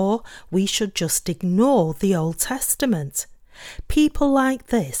God's law, we should just ignore the Old Testament. People like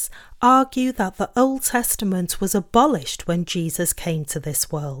this argue that the Old Testament was abolished when Jesus came to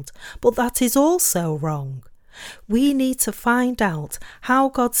this world, but that is also wrong. We need to find out how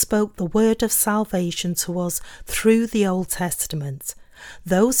God spoke the word of salvation to us through the Old Testament.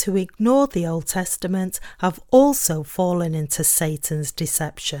 Those who ignore the Old Testament have also fallen into Satan's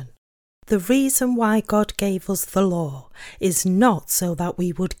deception. The reason why God gave us the law is not so that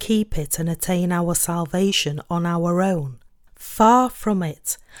we would keep it and attain our salvation on our own. Far from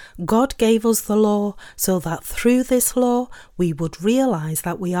it. God gave us the law so that through this law we would realize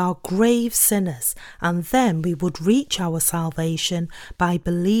that we are grave sinners, and then we would reach our salvation by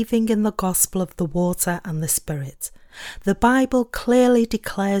believing in the gospel of the water and the Spirit. The Bible clearly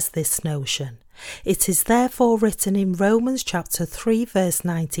declares this notion. It is therefore written in Romans chapter 3 verse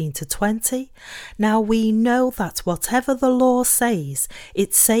 19 to 20, "Now we know that whatever the law says,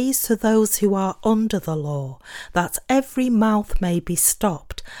 it says to those who are under the law, that every mouth may be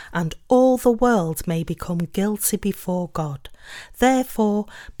stopped, and all the world may become guilty before God. Therefore,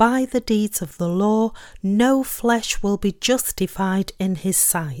 by the deeds of the law, no flesh will be justified in his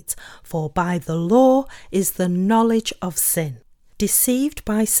sight, for by the law is the knowledge of sin." Deceived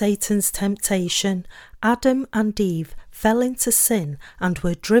by Satan's temptation, Adam and Eve fell into sin and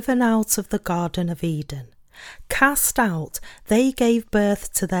were driven out of the Garden of Eden. Cast out, they gave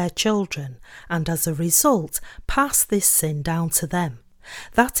birth to their children, and as a result passed this sin down to them.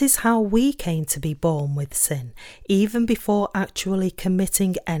 That is how we came to be born with sin, even before actually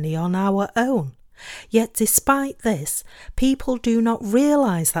committing any on our own. Yet despite this, people do not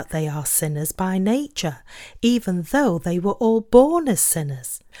realize that they are sinners by nature, even though they were all born as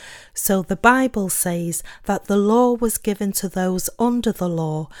sinners. So the Bible says that the law was given to those under the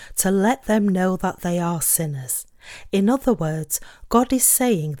law to let them know that they are sinners. In other words, God is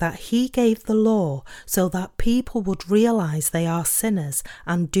saying that He gave the law so that people would realize they are sinners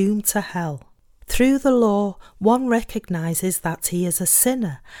and doomed to hell. Through the law, one recognizes that he is a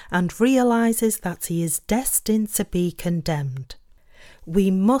sinner and realizes that he is destined to be condemned.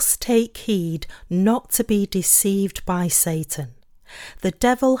 We must take heed not to be deceived by Satan. The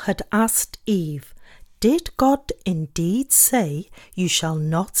devil had asked Eve, "Did God indeed say, 'You shall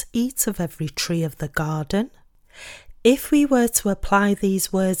not eat of every tree of the garden'?" If we were to apply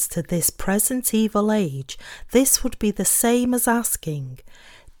these words to this present evil age, this would be the same as asking,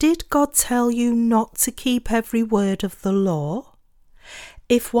 "Did God tell you not to keep every word of the law?"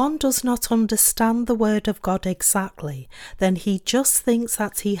 If one does not understand the word of God exactly, then he just thinks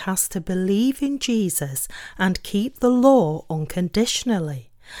that he has to believe in Jesus and keep the law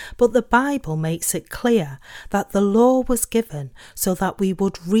unconditionally. But the Bible makes it clear that the law was given so that we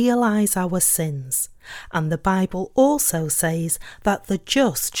would realize our sins. And the Bible also says that the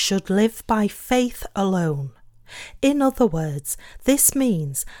just should live by faith alone. In other words, this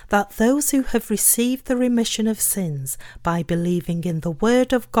means that those who have received the remission of sins by believing in the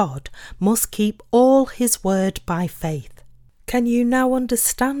Word of God must keep all His Word by faith. Can you now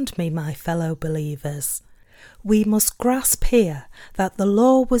understand me, my fellow believers? We must grasp here that the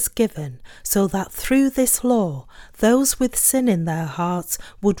law was given so that through this law, those with sin in their hearts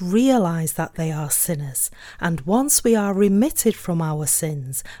would realize that they are sinners, and once we are remitted from our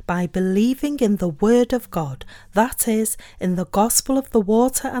sins by believing in the Word of God, that is, in the gospel of the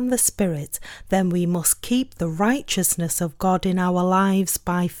water and the Spirit, then we must keep the righteousness of God in our lives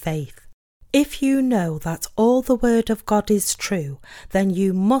by faith. If you know that all the Word of God is true, then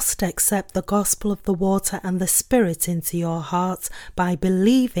you must accept the gospel of the water and the Spirit into your heart by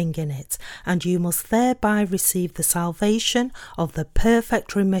believing in it, and you must thereby receive the salvation of the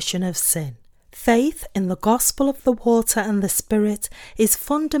perfect remission of sin. Faith in the gospel of the water and the Spirit is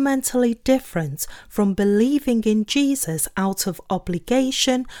fundamentally different from believing in Jesus out of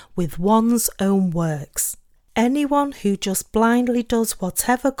obligation with one's own works. Anyone who just blindly does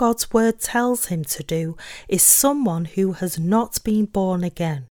whatever God's word tells him to do is someone who has not been born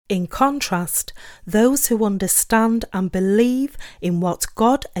again. In contrast, those who understand and believe in what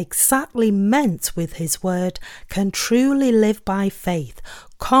God exactly meant with His word can truly live by faith,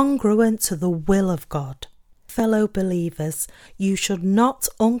 congruent to the will of God. Fellow believers, you should not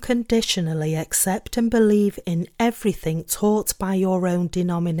unconditionally accept and believe in everything taught by your own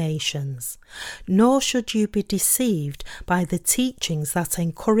denominations, nor should you be deceived by the teachings that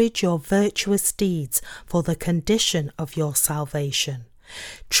encourage your virtuous deeds for the condition of your salvation.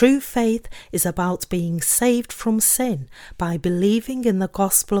 True faith is about being saved from sin by believing in the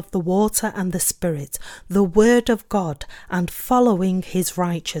gospel of the water and the Spirit, the Word of God, and following His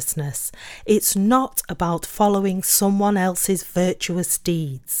righteousness. It's not about following someone else's virtuous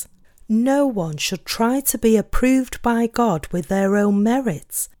deeds. No one should try to be approved by God with their own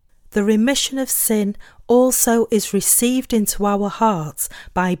merits. The remission of sin also is received into our hearts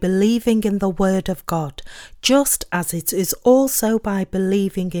by believing in the Word of God, just as it is also by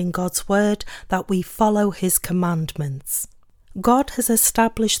believing in God's Word that we follow His commandments. God has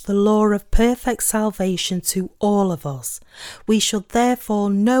established the law of perfect salvation to all of us. We should therefore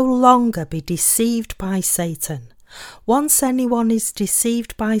no longer be deceived by Satan. Once anyone is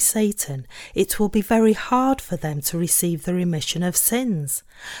deceived by Satan, it will be very hard for them to receive the remission of sins.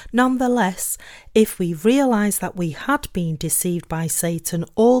 Nonetheless, if we realize that we had been deceived by Satan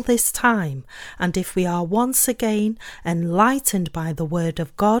all this time, and if we are once again enlightened by the Word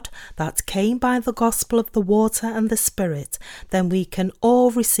of God that came by the gospel of the water and the Spirit, then we can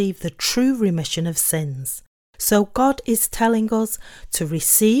all receive the true remission of sins. So God is telling us to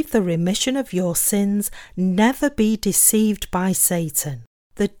receive the remission of your sins, never be deceived by Satan.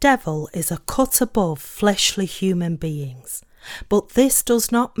 The devil is a cut above fleshly human beings. But this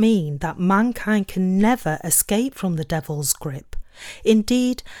does not mean that mankind can never escape from the devil's grip.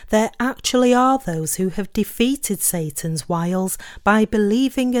 Indeed, there actually are those who have defeated Satan's wiles by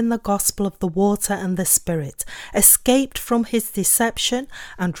believing in the gospel of the water and the Spirit, escaped from his deception,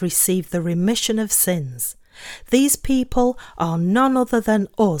 and received the remission of sins. These people are none other than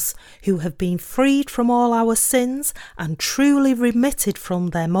us, who have been freed from all our sins and truly remitted from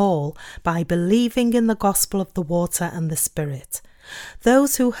them all by believing in the gospel of the water and the Spirit.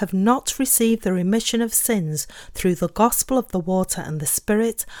 Those who have not received the remission of sins through the gospel of the water and the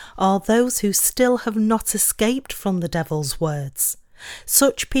Spirit are those who still have not escaped from the devil's words.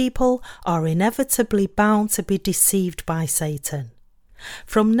 Such people are inevitably bound to be deceived by Satan.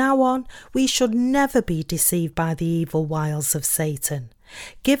 From now on, we should never be deceived by the evil wiles of Satan.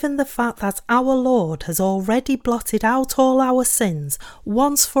 Given the fact that our Lord has already blotted out all our sins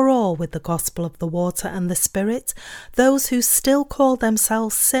once for all with the gospel of the water and the Spirit, those who still call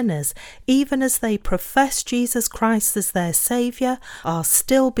themselves sinners, even as they profess Jesus Christ as their Saviour, are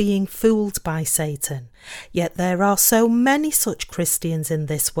still being fooled by Satan. Yet there are so many such Christians in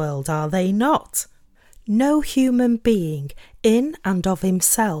this world, are they not? No human being in and of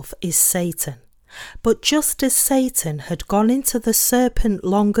himself is Satan. But just as Satan had gone into the serpent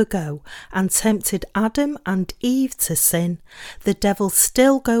long ago and tempted Adam and Eve to sin, the devil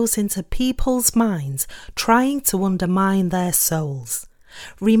still goes into people's minds trying to undermine their souls.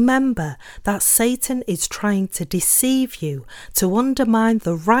 Remember that Satan is trying to deceive you, to undermine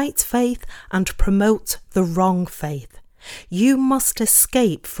the right faith and promote the wrong faith. You must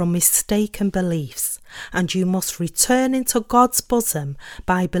escape from mistaken beliefs, and you must return into God's bosom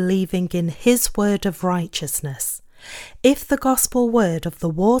by believing in His word of righteousness. If the gospel word of the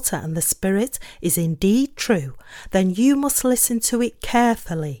water and the Spirit is indeed true, then you must listen to it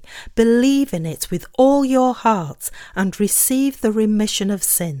carefully, believe in it with all your heart, and receive the remission of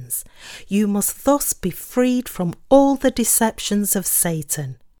sins. You must thus be freed from all the deceptions of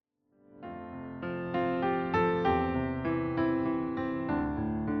Satan.